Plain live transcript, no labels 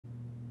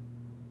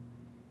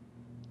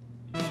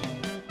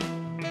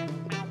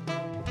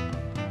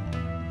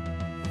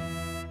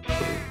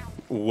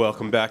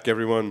Welcome back,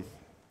 everyone,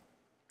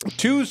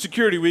 to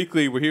Security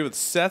Weekly. We're here with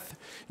Seth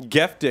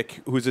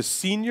Geftic, who is a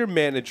senior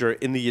manager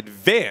in the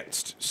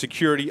Advanced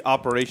Security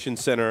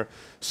Operations Center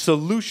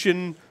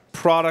Solution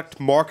Product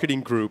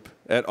Marketing Group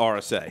at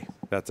RSA.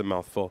 That's a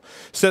mouthful.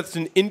 Seth's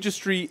an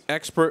industry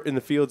expert in the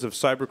fields of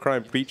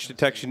cybercrime, breach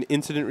detection,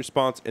 incident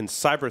response, and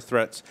cyber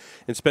threats,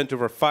 and spent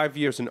over 5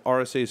 years in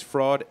RSA's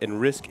Fraud and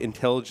Risk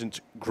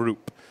Intelligence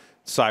Group.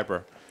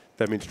 Cyber.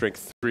 That means drink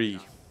three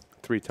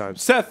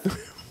times.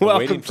 Seth,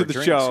 welcome to the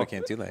drinks, show. So we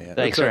can't do that yet.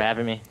 Thanks for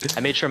having me.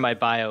 I made sure my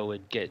bio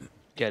would get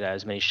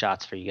as many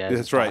shots for you guys.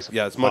 That's right.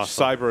 Yeah, as much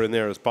cyber in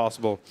there as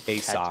possible.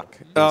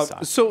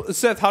 ASOC. So,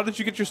 Seth, how did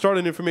you get your start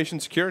in information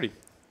security?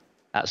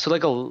 I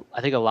think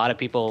a lot of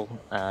people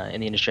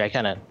in the industry, I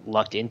kind of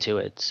lucked into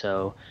it.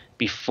 So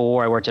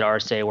before I worked at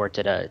RSA, I worked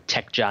at a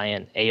tech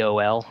giant,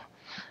 AOL.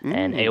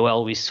 And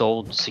AOL, we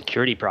sold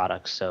security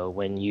products. So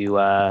when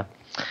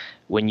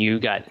you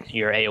got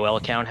your AOL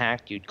account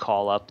hacked, you'd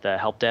call up the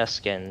help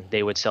desk and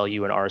they would sell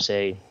you an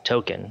RSA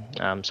token.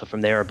 So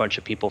from there, a bunch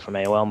of people from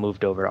AOL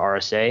moved over to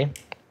RSA.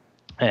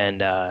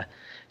 And as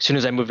soon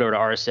as I moved over to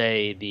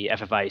RSA, the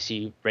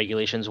FFIEC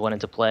regulations went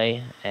into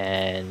play,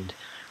 and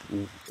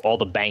all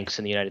the banks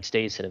in the United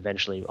States and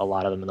eventually a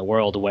lot of them in the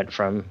world went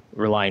from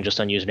relying just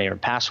on username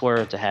and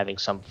password to having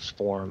some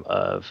form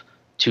of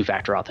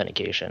two-factor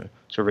authentication,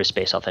 so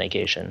risk-based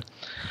authentication.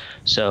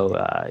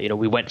 So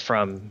we went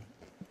from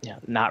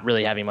not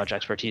really having much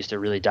expertise to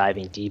really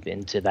diving deep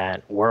into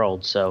that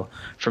world. So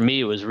for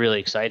me, it was really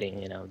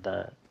exciting.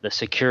 The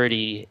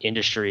security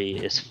industry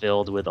is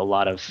filled with a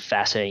lot of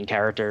fascinating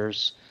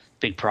characters,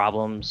 big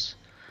problems.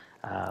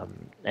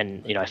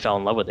 And I fell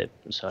in love with it.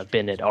 So I've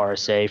been at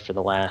RSA for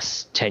the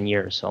last 10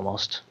 years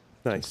almost.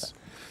 Nice.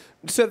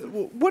 Seth,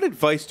 what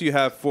advice do you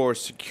have for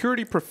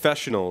security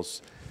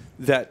professionals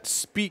that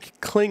speak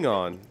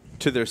Klingon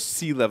to their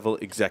C-level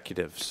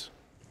executives?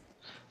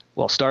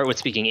 Well, start with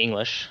speaking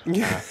English,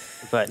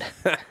 but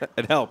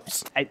it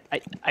helps.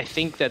 I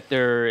think that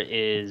there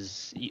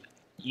is.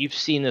 You've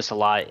seen this a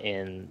lot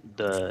in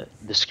the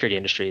security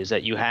industry, is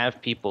that you have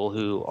people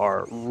who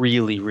are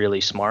really,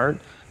 really smart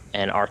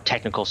and are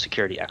technical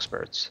security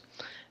experts.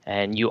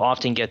 And you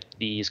often get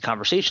these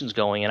conversations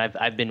going, and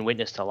I've been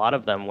witness to a lot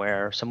of them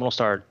where someone will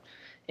start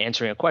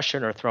answering a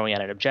question or throwing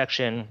out an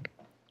objection,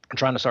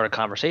 trying to start a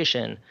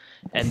conversation,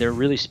 and they're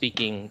really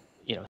speaking,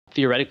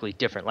 theoretically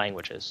different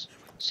languages.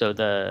 So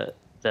the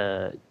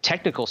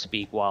technical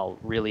speak, while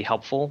really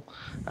helpful,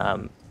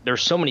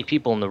 there's so many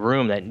people in the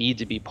room that need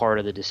to be part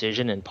of the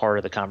decision and part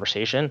of the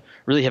conversation,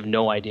 really have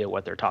no idea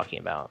what they're talking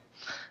about.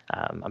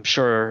 I'm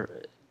sure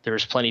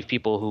there's plenty of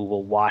people who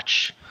will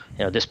watch,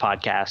 this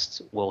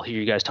podcast, will hear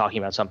you guys talking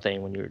about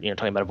something when you're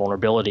talking about a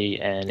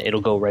vulnerability, and it'll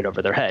go right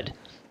over their head.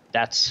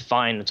 That's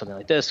fine in something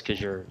like this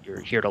because you're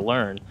here to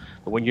learn.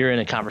 But when you're in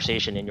a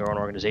conversation in your own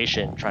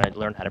organization trying to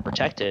learn how to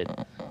protect it,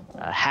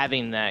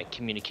 having that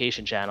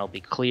communication channel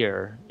be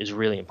clear is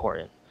really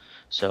important.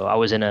 So I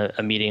was in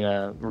a meeting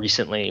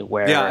recently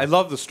where... Yeah, I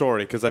love the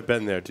story because I've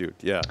been there, dude.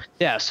 Yeah.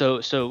 Yeah, so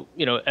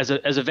as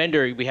a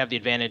vendor, we have the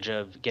advantage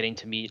of getting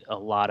to meet a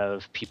lot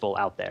of people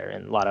out there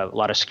and a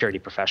lot of security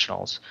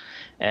professionals.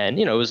 And,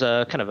 it was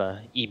a kind of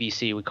a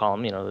EBC, we call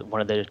them,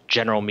 one of the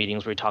general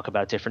meetings where we talk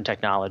about different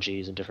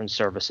technologies and different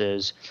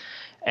services.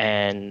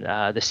 And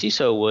the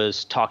CISO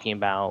was talking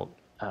about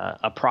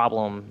a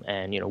problem,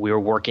 and, we were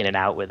working it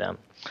out with them.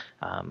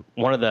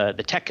 One of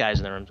the tech guys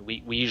in the room,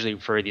 we usually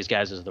refer to these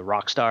guys as the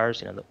rock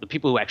stars, the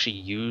people who actually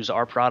use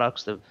our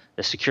products, the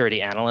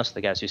security analysts,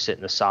 the guys who sit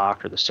in the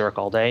SOC or the CERC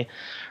all day,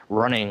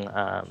 running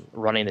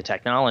the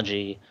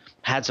technology,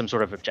 had some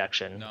sort of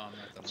objection.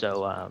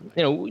 So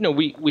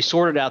we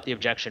sorted out the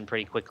objection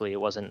pretty quickly.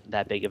 It wasn't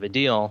that big of a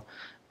deal,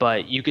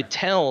 but you could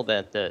tell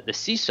that the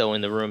CISO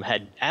in the room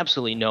had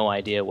absolutely no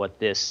idea what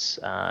this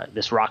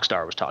rock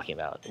star was talking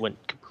about. It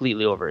went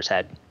completely over his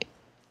head.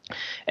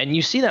 And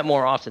you see that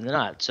more often than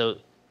not. So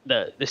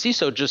the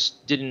CISO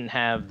just didn't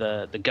have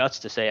the guts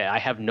to say, I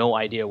have no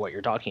idea what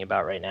you're talking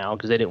about right now,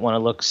 because they didn't want to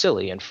look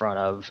silly in front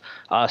of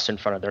us, in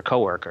front of their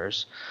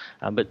coworkers.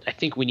 But I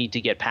think we need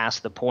to get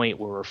past the point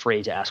where we're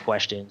afraid to ask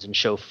questions and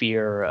show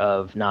fear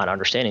of not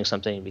understanding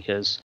something,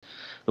 because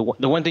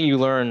the one thing you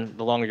learn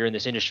the longer you're in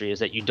this industry is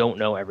that you don't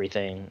know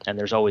everything, and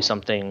there's always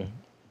something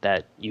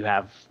that you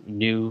have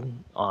new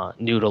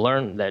to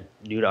learn,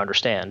 new to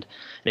understand.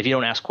 And if you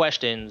don't ask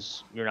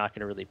questions, you're not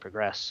going to really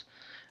progress.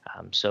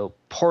 So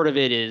part of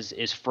it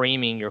is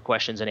framing your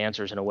questions and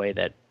answers in a way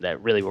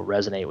that really will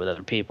resonate with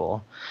other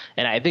people.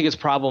 And I think it's a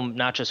problem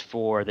not just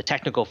for the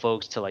technical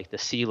folks to like the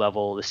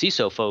C-level, the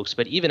CISO folks,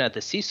 but even at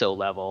the CISO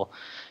level,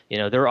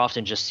 they're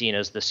often just seen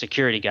as the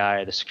security guy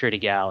or the security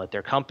gal at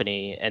their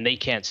company, and they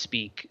can't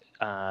speak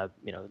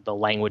the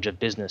language of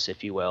business,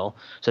 if you will,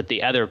 so that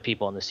the other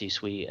people in the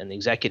C-suite and the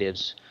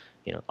executives,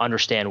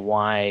 understand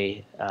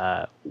why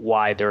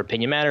their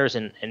opinion matters,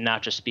 and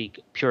not just speak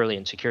purely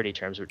in security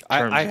terms.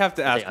 I have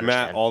to ask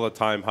Matt all the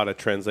time how to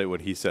translate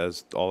what he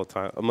says all the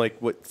time. I'm like,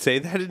 what? Say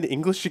that in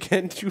English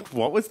again, dude.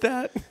 What was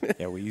that?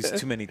 Yeah, we use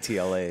too many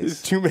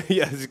TLAs. Too many.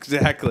 Yes,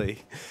 exactly.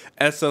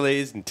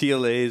 SLAs and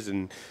TLAs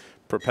and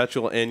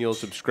perpetual annual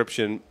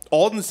subscription,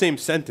 all in the same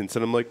sentence.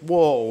 And I'm like,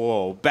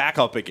 whoa, back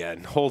up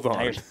again. Hold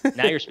on.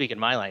 Now you're speaking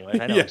my language.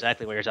 I know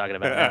exactly what you're talking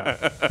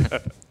about now.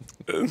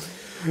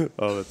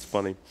 Oh, that's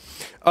funny.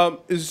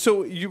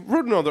 So you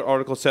wrote another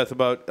article, Seth,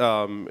 about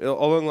along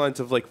the lines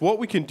of like what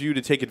we can do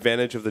to take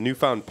advantage of the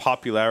newfound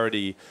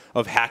popularity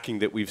of hacking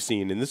that we've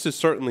seen. And this is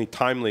certainly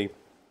timely.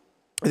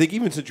 I think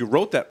even since you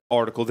wrote that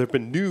article, there have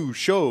been new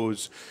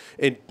shows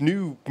and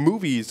new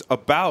movies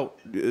about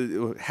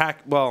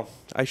hack. Well,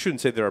 I shouldn't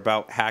say they're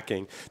about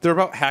hacking. They're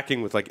about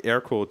hacking with like air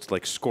quotes,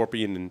 like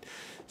Scorpion and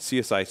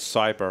CSI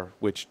Cyber,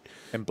 which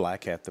And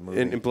Black Hat the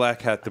movie. and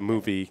Black Hat the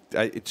movie.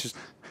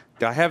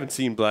 I haven't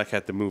seen Black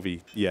Hat the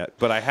movie yet,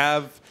 but I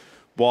have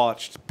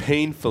watched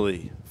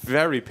painfully,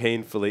 very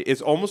painfully.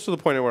 It's almost to the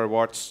point where I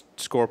watched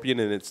Scorpion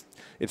and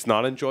it's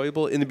not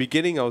enjoyable. In the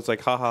beginning, I was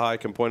like, ha, I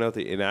can point out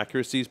the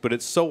inaccuracies, but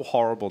it's so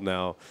horrible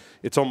now.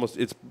 It's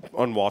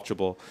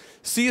unwatchable.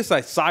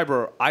 CSI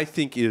Cyber, I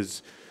think,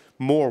 is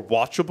more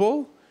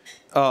watchable,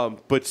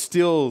 but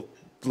still,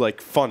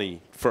 like,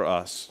 funny for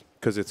us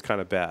because it's kind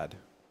of bad.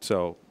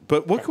 So,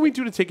 but what can we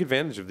do to take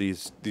advantage of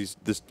this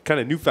kind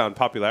of newfound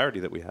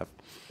popularity that we have?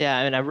 Yeah,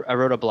 I mean, I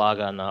wrote a blog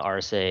on the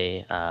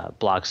RSA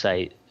blog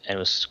site, and it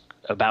was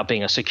about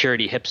being a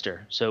security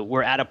hipster. So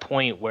we're at a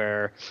point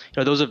where,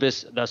 those of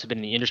us that have been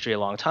in the industry a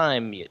long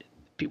time,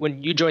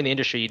 when you join the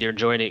industry, you either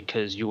joined it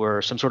because you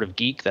were some sort of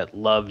geek that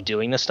loved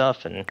doing this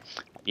stuff, and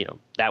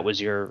that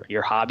was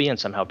your hobby, and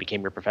somehow it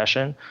became your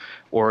profession,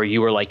 or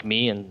you were like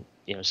me and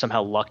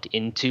somehow lucked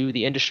into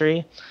the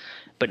industry.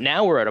 But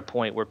now we're at a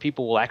point where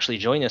people will actually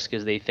join us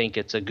because they think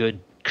it's a good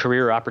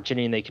career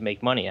opportunity and they can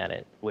make money at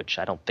it, which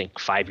I don't think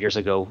 5 years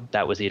ago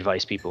that was the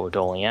advice people were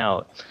doling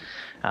out.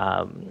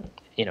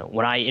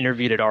 When I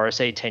interviewed at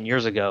RSA 10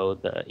 years ago,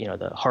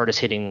 the hardest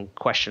hitting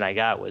question I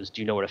got was,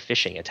 do you know what a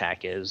phishing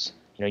attack is?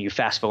 You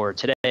fast forward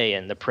today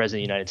and the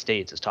president of the United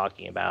States is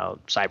talking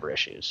about cyber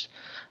issues.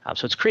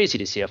 So it's crazy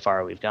to see how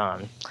far we've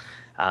gone.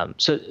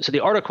 So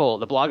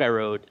the blog I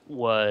wrote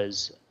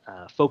was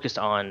focused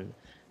on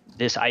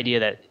this idea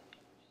that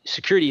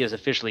security has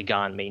officially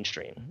gone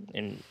mainstream.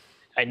 And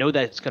I know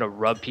that it's going to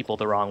rub people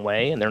the wrong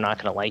way and they're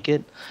not going to like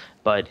it,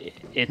 but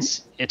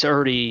it's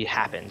already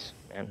happened.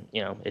 And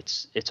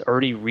it's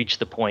already reached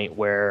the point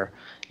where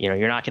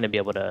you're not going to be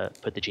able to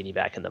put the genie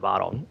back in the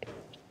bottle.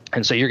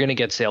 And so you're going to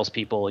get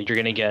salespeople, you're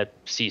going to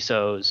get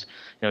CISOs,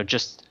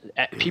 just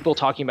people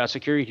talking about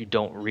security who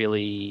don't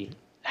really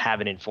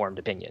have an informed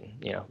opinion.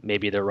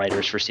 Maybe they're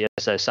writers for CSI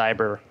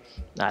Cyber.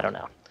 I don't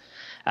know.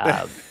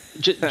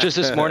 Just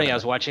this morning, I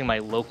was watching my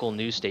local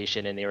news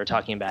station, and they were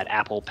talking about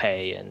Apple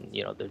Pay and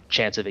the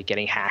chance of it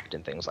getting hacked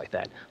and things like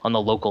that on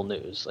the local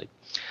news. Like,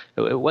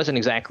 it wasn't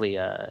exactly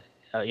a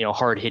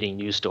hard-hitting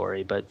news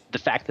story, but the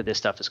fact that this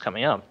stuff is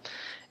coming up,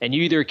 and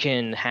you either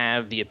can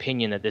have the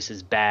opinion that this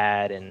is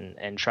bad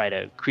and try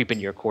to creep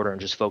into your corner and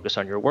just focus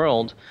on your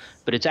world,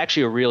 but it's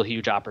actually a real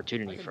huge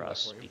opportunity for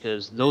us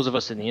because those of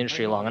us in the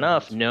industry long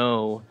enough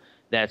know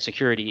that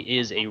security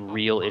is a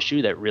real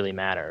issue that really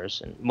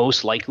matters. And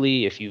most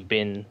likely, if you've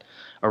been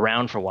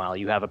around for a while,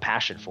 you have a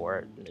passion for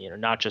it,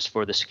 not just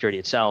for the security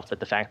itself, but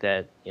the fact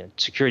that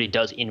security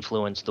does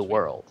influence the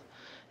world.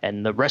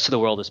 And the rest of the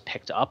world has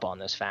picked up on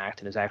this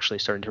fact and is actually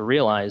starting to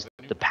realize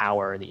the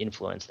power and the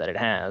influence that it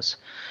has.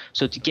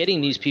 So to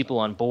getting these people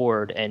on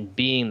board and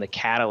being the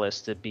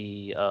catalyst to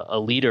be a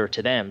leader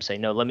to them, say,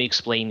 no, let me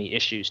explain the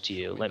issues to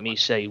you. Let me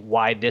say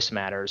why this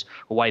matters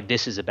or why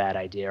this is a bad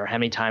idea or how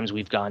many times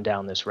we've gone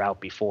down this route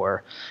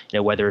before,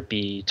 whether it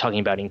be talking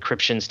about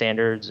encryption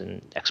standards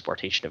and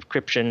exportation of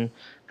encryption,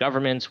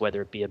 governments,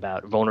 whether it be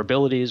about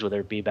vulnerabilities, whether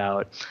it be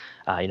about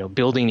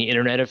building the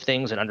Internet of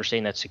Things and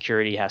understanding that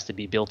security has to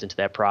be built into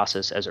that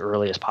process as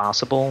early as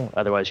possible.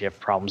 Otherwise, you have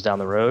problems down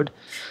the road.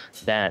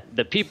 That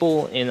the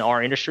people in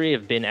our industry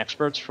have been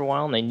experts for a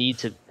while, and they need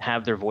to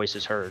have their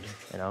voices heard.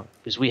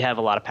 Because we have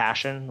a lot of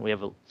passion. We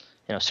have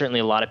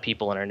certainly a lot of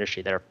people in our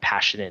industry that are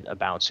passionate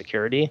about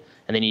security,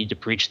 and they need to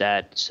preach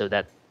that so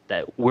that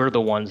we're the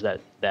ones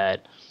that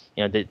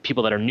the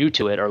people that are new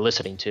to it are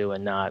listening to,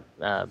 and not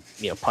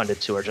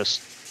pundits who are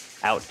just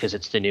out because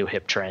it's the new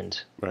hip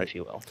trend, right, if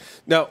you will.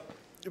 Now,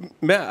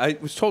 Matt, I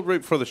was told right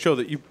before the show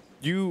that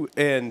you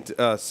and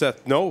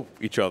Seth know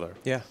each other.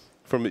 Yeah.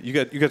 You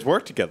guys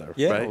work together,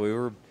 yeah, right? We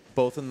were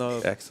both in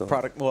the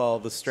Excellent.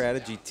 the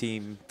strategy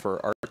team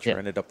for Archer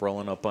ended up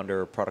rolling up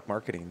under product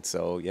marketing.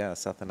 So, yeah,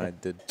 Seth and I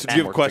did So do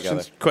you have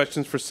together.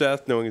 questions for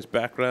Seth, knowing his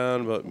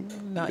background?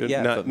 Not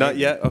yet. Not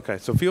yet? Okay,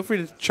 so feel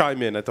free to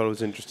chime in. I thought it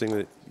was interesting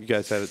that you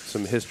guys had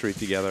some history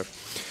together.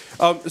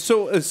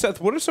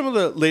 Seth, what are some of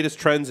the latest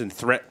trends in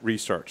threat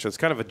research? It's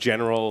kind of a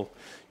general,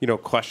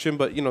 question,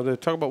 but to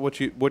talk about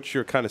what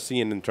you're kind of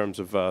seeing in terms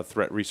of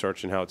threat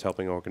research and how it's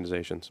helping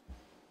organizations.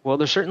 Well,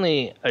 there's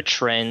certainly a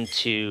trend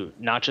to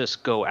not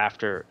just go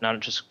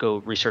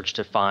research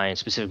to find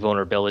specific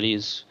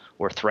vulnerabilities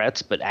or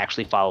threats, but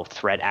actually follow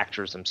threat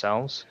actors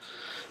themselves.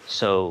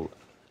 So,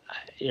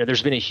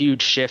 there's been a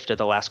huge shift in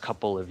the last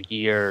couple of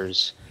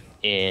years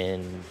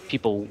in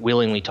people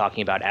willingly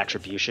talking about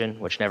attribution,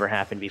 which never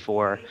happened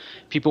before.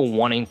 People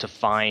wanting to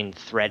find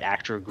threat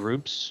actor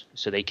groups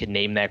so they can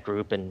name that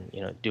group and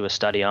do a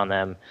study on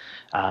them.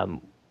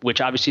 Which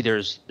obviously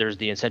there's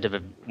the incentive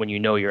of when you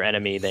know your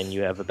enemy, then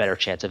you have a better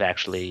chance of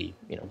actually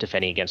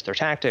defending against their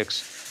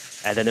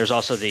tactics. And then there's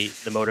also the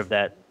motive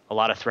that a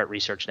lot of threat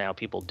research now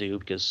people do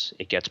because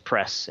it gets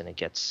press and it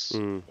gets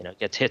it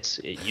gets hits.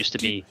 It used to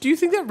be. Do you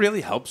think that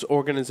really helps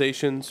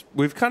organizations?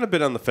 We've kind of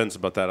been on the fence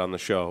about that on the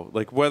show,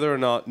 like whether or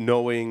not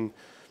knowing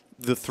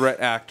the threat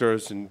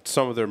actors and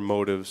some of their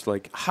motives.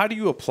 Like, how do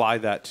you apply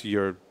that to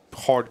your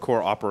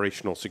hardcore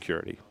operational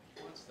security?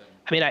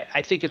 I mean,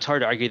 I think it's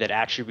hard to argue that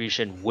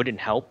attribution wouldn't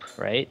help,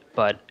 right?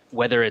 But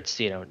whether it's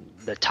the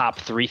top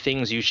 3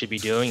 things you should be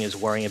doing is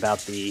worrying about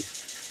the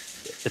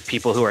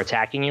people who are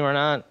attacking you or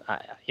not.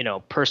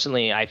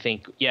 Personally, I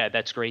think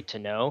that's great to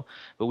know,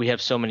 but we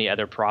have so many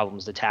other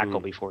problems to tackle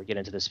before we get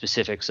into the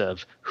specifics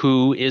of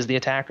who is the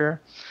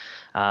attacker.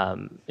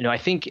 I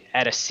think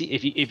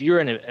if you're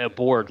in a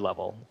board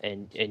level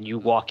and you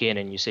walk in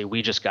and you say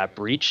we just got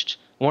breached,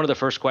 one of the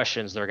first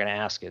questions they're going to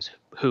ask is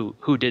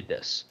who did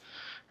this.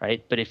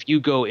 Right. But if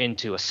you go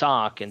into a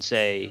SOC and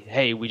say,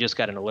 hey, we just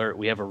got an alert,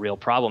 we have a real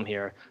problem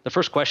here, the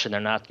first question they're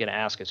not going to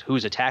ask is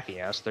who's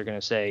attacking us. They're going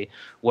to say,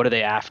 what are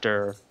they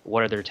after?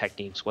 What are their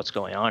techniques? What's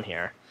going on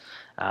here?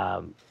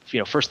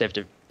 First they have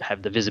to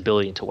have the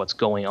visibility into what's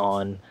going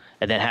on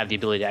and then have the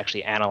ability to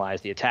actually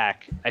analyze the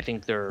attack. I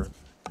think they're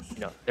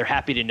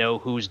happy to know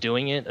who's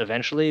doing it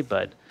eventually,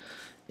 but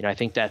I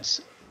think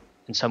that's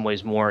in some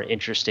ways more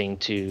interesting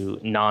to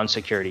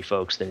non-security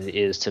folks than it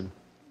is to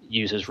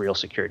uses real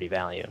security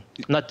value.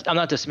 I'm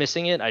not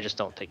dismissing it. I just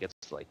don't think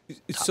it's like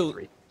top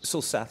 3.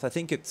 So Seth, I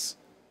think it's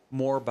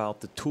more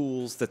about the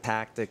tools, the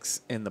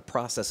tactics, and the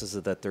processes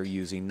that they're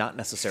using, not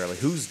necessarily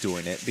who's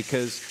doing it.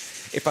 Because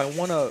if I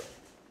want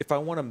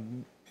to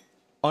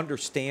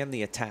understand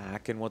the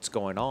attack and what's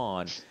going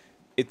on,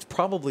 it's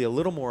probably a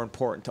little more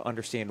important to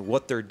understand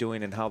what they're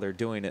doing and how they're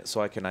doing it, so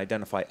I can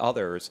identify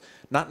others,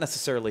 not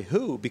necessarily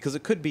who, because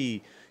it could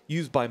be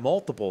used by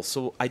multiple.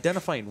 So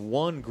identifying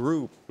one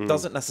group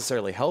doesn't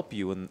necessarily help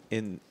you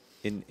in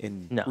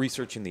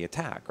researching the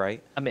attack,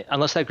 right? I mean,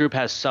 unless that group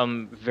has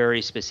some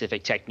very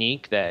specific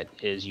technique that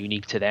is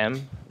unique to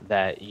them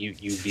that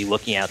you'd be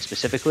looking at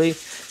specifically.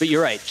 But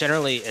you're right.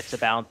 Generally, it's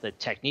about the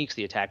techniques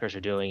the attackers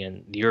are doing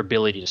and your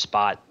ability to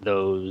spot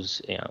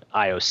those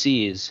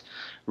IOCs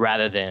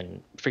rather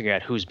than figuring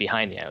out who's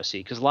behind the IOC,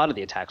 because a lot of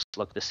the attacks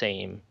look the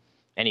same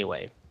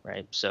anyway.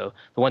 Right. So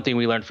the one thing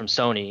we learned from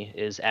Sony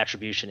is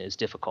attribution is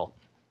difficult.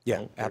 Yeah,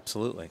 right?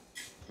 Absolutely.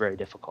 Very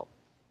difficult.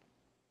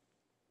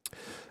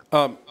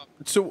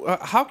 So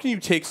how can you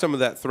take some of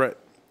that threat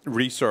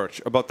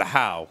research about the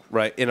how,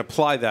 right, and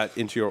apply that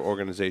into your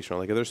organization?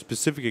 Like, are there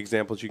specific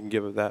examples you can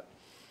give of that?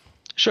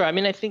 Sure. I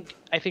mean, I think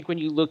when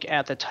you look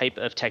at the type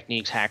of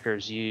techniques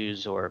hackers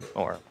use or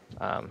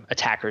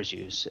attackers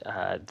use,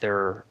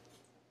 there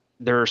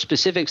are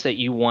specifics that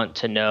you want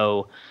to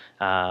know.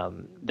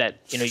 That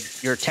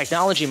your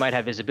technology might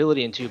have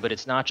visibility into, but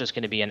it's not just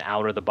going to be an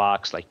out of the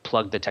box, like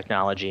plug the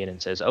technology in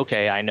and says,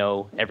 okay, I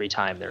know every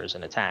time there's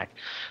an attack.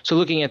 So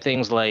looking at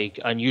things like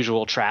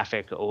unusual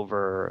traffic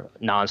over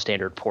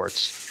non-standard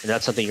ports, and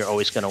that's something you're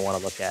always going to want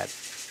to look at.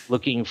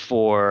 Looking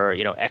for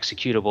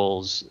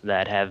executables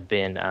that have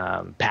been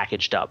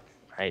packaged up.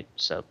 Right,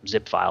 so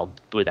zip filed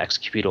with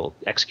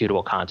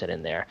executable content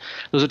in there.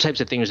 Those are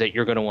types of things that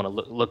you're going to want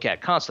to look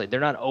at constantly.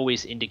 They're not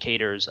always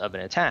indicators of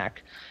an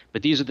attack,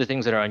 but these are the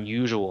things that are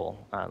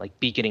unusual, like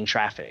beaconing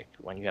traffic,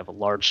 when you have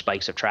large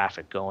spikes of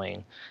traffic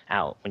going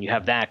out. When you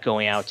have that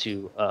going out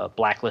to a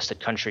blacklisted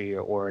country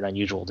or an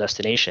unusual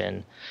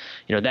destination,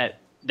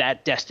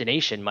 that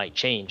destination might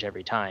change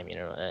every time.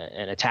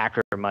 An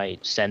attacker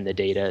might send the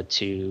data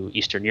to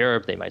Eastern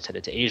Europe, they might send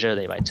it to Asia,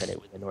 they might send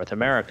it within North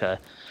America.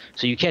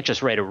 So you can't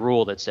just write a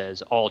rule that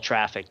says all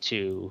traffic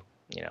to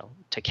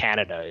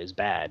Canada is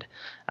bad,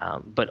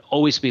 but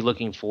always be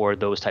looking for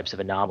those types of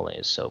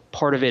anomalies. So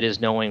part of it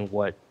is knowing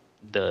what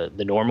the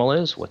normal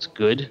is, what's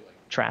good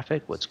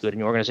traffic, what's good in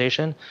your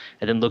organization,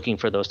 and then looking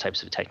for those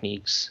types of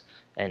techniques.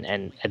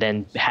 And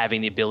then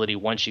having the ability,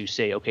 once you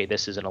say, okay,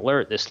 this is an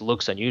alert, this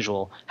looks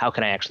unusual, how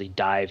can I actually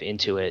dive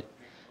into it,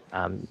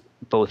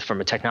 both from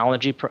a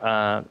technology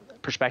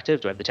perspective?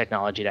 Do I have the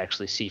technology to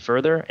actually see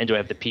further? And do I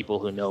have the people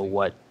who know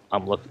what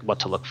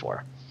to look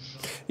for?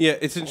 Yeah,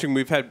 it's interesting.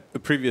 We've had a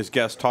previous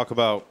guest talk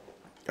about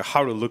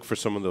how to look for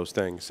some of those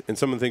things and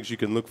some of the things you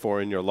can look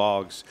for in your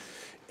logs.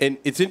 And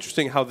it's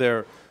interesting how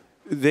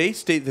they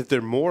state that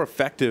they're more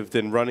effective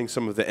than running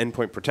some of the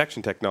endpoint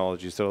protection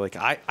technologies. They're like,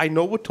 I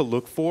know what to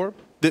look for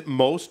that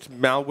most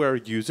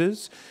malware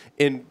uses.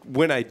 And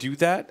when I do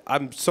that,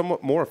 I'm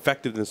somewhat more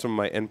effective than some of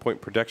my endpoint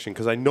protection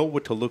because I know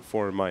what to look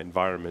for in my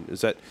environment.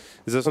 Is that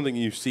something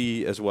you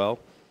see as well?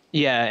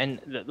 Yeah, and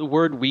the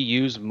word we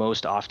use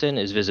most often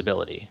is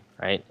visibility,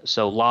 right?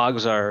 So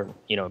logs are,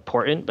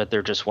 important, but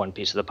they're just one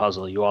piece of the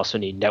puzzle. You also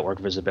need network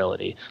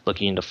visibility,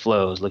 looking into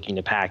flows, looking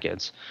into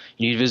packets.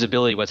 You need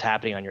visibility of what's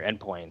happening on your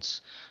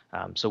endpoints.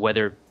 So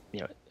whether,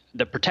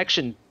 the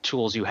protection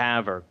tools you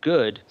have are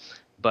good,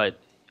 but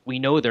we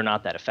know they're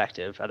not that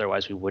effective.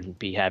 Otherwise, we wouldn't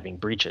be having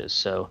breaches.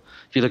 So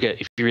if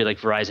you read like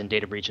Verizon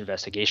Data Breach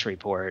Investigation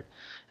Report,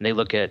 and they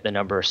look at the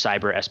number of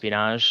cyber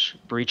espionage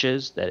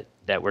breaches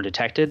that were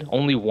detected,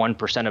 only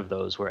 1% of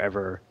those were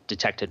ever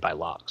detected by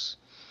logs.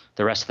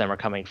 The rest of them are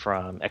coming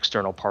from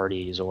external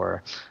parties,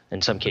 or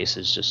in some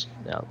cases, just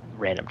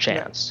random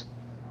chance.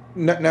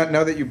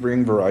 Now that you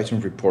bring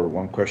Verizon report,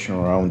 one question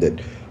around it.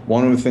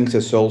 One of the things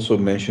that's also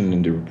mentioned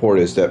in the report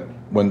is that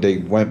when they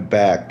went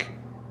back,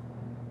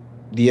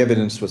 the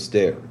evidence was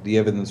there. The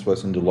evidence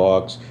was in the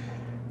logs.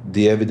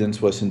 The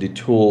evidence was in the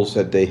tools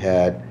that they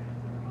had.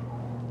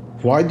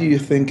 Why do you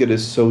think it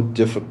is so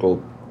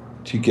difficult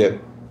to get?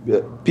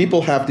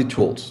 People have the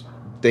tools.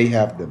 They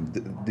have them.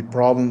 The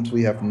problems,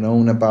 we have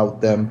known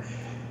about them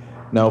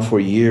now for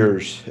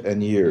years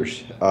and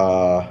years.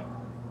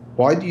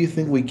 Why do you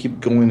think we keep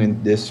going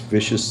in this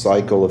vicious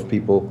cycle of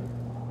people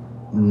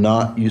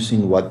not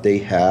using what they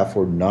have,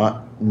 or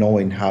not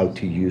knowing how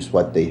to use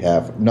what they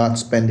have, not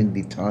spending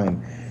the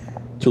time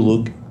to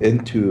look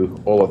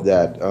into all of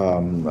that?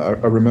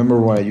 I remember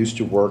when I used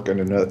to work at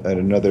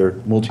another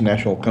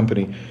multinational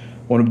company,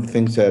 one of the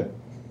things that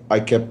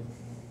I kept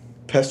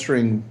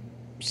pestering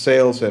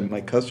sales and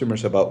my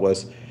customers about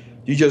was,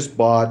 you just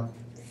bought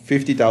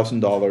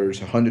 $50,000,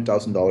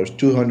 $100,000,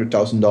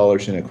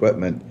 $200,000 in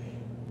equipment,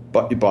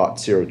 but you bought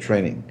zero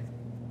training.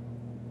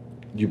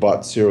 You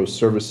bought zero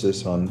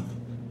services on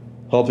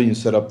helping you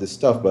set up this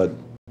stuff, but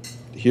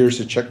here's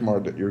a check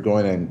mark that you're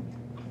going and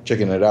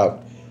checking it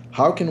out.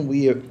 How can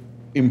we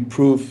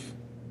improve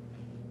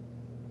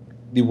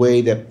the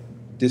way that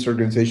these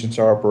organizations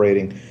are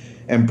operating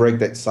and break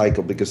that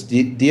cycle? Because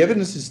the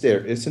evidence is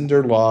there. It's in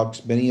their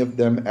logs. Many of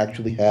them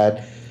actually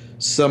had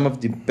some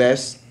of the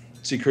best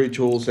security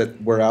tools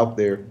that were out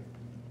there,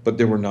 but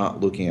they were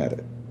not looking at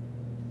it.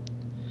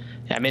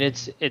 I mean,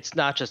 it's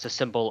not just a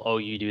simple, oh,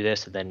 you do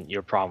this and then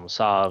your problem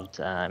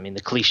solved. I mean,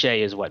 the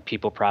cliche is what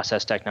people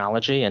process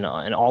technology, and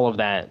all of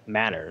that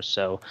matters.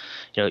 So,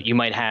 you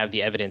might have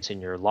the evidence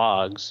in your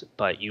logs,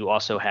 but you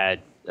also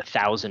had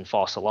 1,000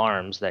 false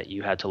alarms that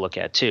you had to look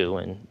at too,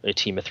 and a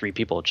team of 3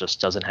 people just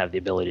doesn't have the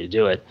ability to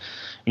do it.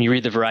 When you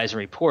read the Verizon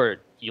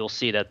report, you'll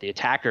see that the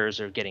attackers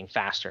are getting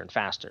faster and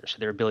faster. So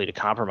their ability to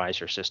compromise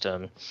your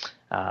system,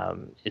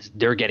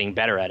 they're getting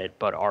better at it,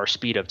 but our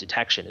speed of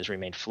detection has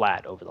remained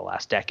flat over the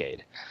last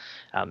decade.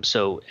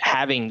 So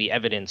having the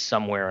evidence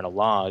somewhere in a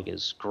log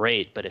is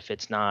great, but if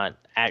it's not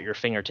at your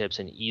fingertips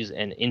and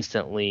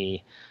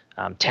instantly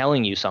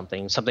telling you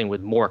something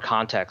with more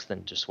context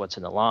than just what's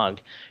in the log,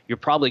 you're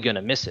probably going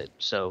to miss it.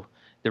 So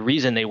the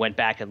reason they went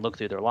back and looked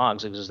through their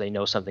logs is because they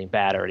know something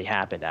bad already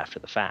happened after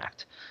the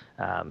fact.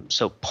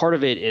 So part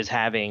of it is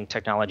having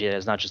technology that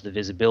has not just the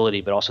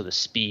visibility, but also the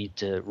speed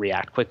to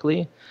react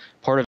quickly.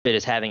 Part of it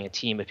is having a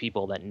team of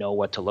people that know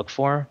what to look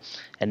for.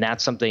 And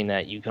that's something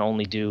that you can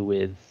only do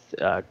with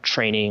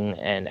training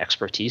and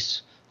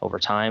expertise over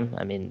time.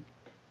 I mean,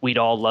 we'd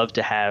all love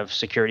to have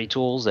security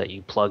tools that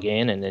you plug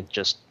in and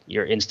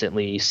you're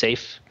instantly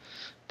safe.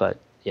 But,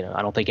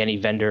 I don't think any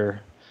vendor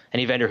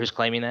who's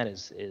claiming that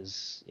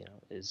is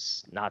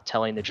not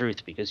telling the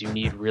truth, because you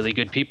need really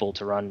good people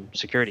to run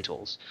security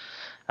tools.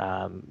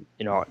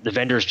 The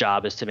vendor's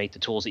job is to make the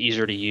tools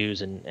easier to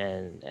use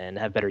and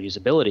have better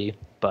usability,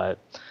 but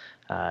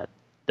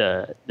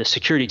the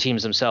security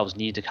teams themselves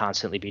need to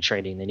constantly be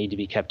training. They need to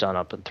be kept on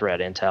up in threat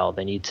intel.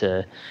 They need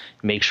to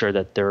make sure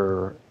that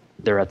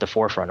they're at the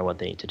forefront of what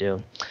they need to do.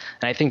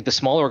 And I think the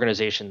small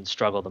organizations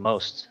struggle the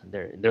most.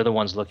 They're the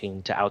ones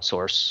looking to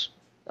outsource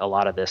a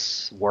lot of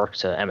this work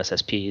to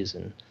MSSPs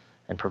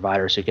and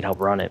providers who can help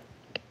run it.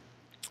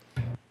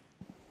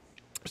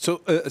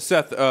 So,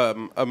 Seth,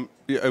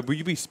 will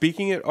you be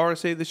speaking at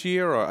RSA this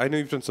year? Or I know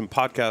you've done some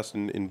podcasts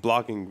and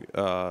blogging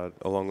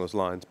along those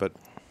lines, but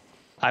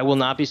I will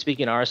not be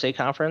speaking at RSA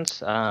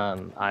conference.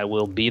 I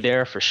will be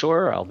there for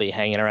sure. I'll be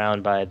hanging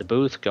around by the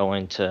booth,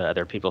 going to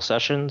other people's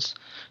sessions.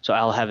 So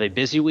I'll have a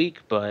busy week,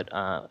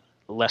 but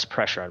less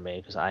pressure on me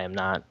because I'm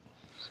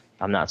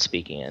not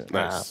speaking it.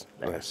 Nice.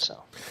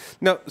 So.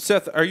 Now,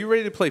 Seth, are you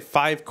ready to play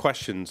 5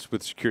 questions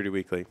with Security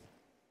Weekly?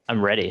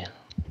 I'm ready.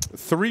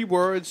 3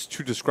 words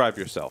to describe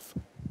yourself.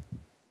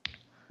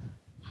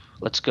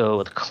 Let's go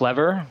with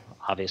clever,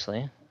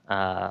 obviously,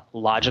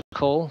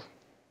 logical,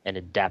 and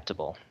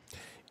adaptable.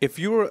 If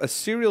you were a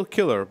serial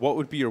killer, what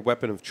would be your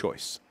weapon of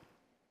choice?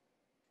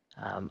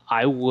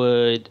 I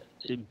would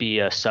be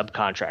a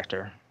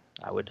subcontractor.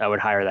 I would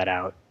hire that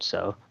out.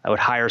 So I would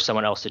hire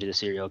someone else to do the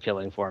serial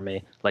killing for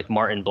me, like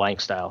Martin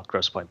Blank style,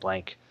 Grosse Pointe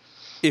Blank.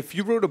 If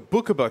you wrote a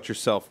book about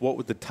yourself, what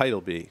would the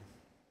title be?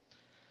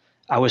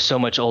 I was so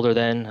much older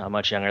then. I'm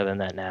much younger than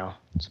that now.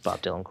 It's a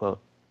Bob Dylan quote.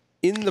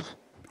 In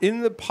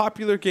the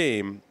popular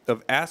game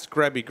of Ask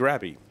Grabby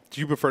Grabby,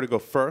 do you prefer to go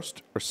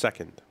first or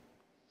second?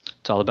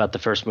 It's all about the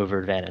first mover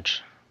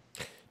advantage.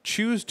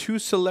 Choose 2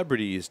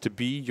 celebrities to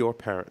be your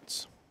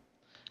parents.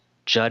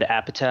 Judd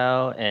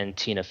Apatow and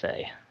Tina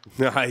Fey.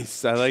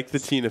 Nice. I like the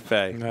Tina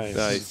Fey.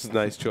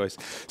 Nice choice.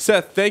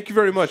 Seth, thank you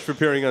very much for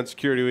appearing on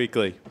Security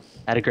Weekly.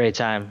 Had a great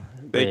time.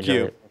 Thank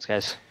you. Thanks,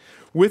 guys.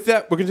 With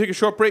that, we're going to take a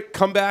short break,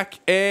 come back,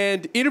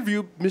 and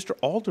interview Mr.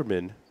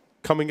 Alderman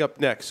coming up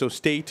next. So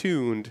stay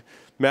tuned.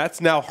 Matt's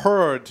now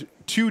heard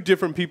 2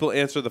 different people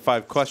answer the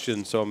 5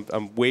 questions, so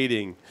I'm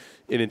waiting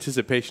in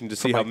anticipation to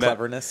see my how Matt.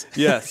 cleverness.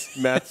 Yes,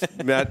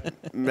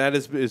 Matt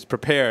is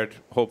prepared,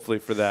 hopefully,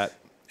 for that,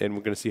 and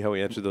we're going to see how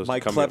he answers those. My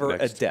coming clever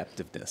up next.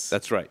 adaptiveness.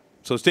 That's right.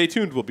 So stay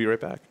tuned. We'll be right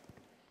back.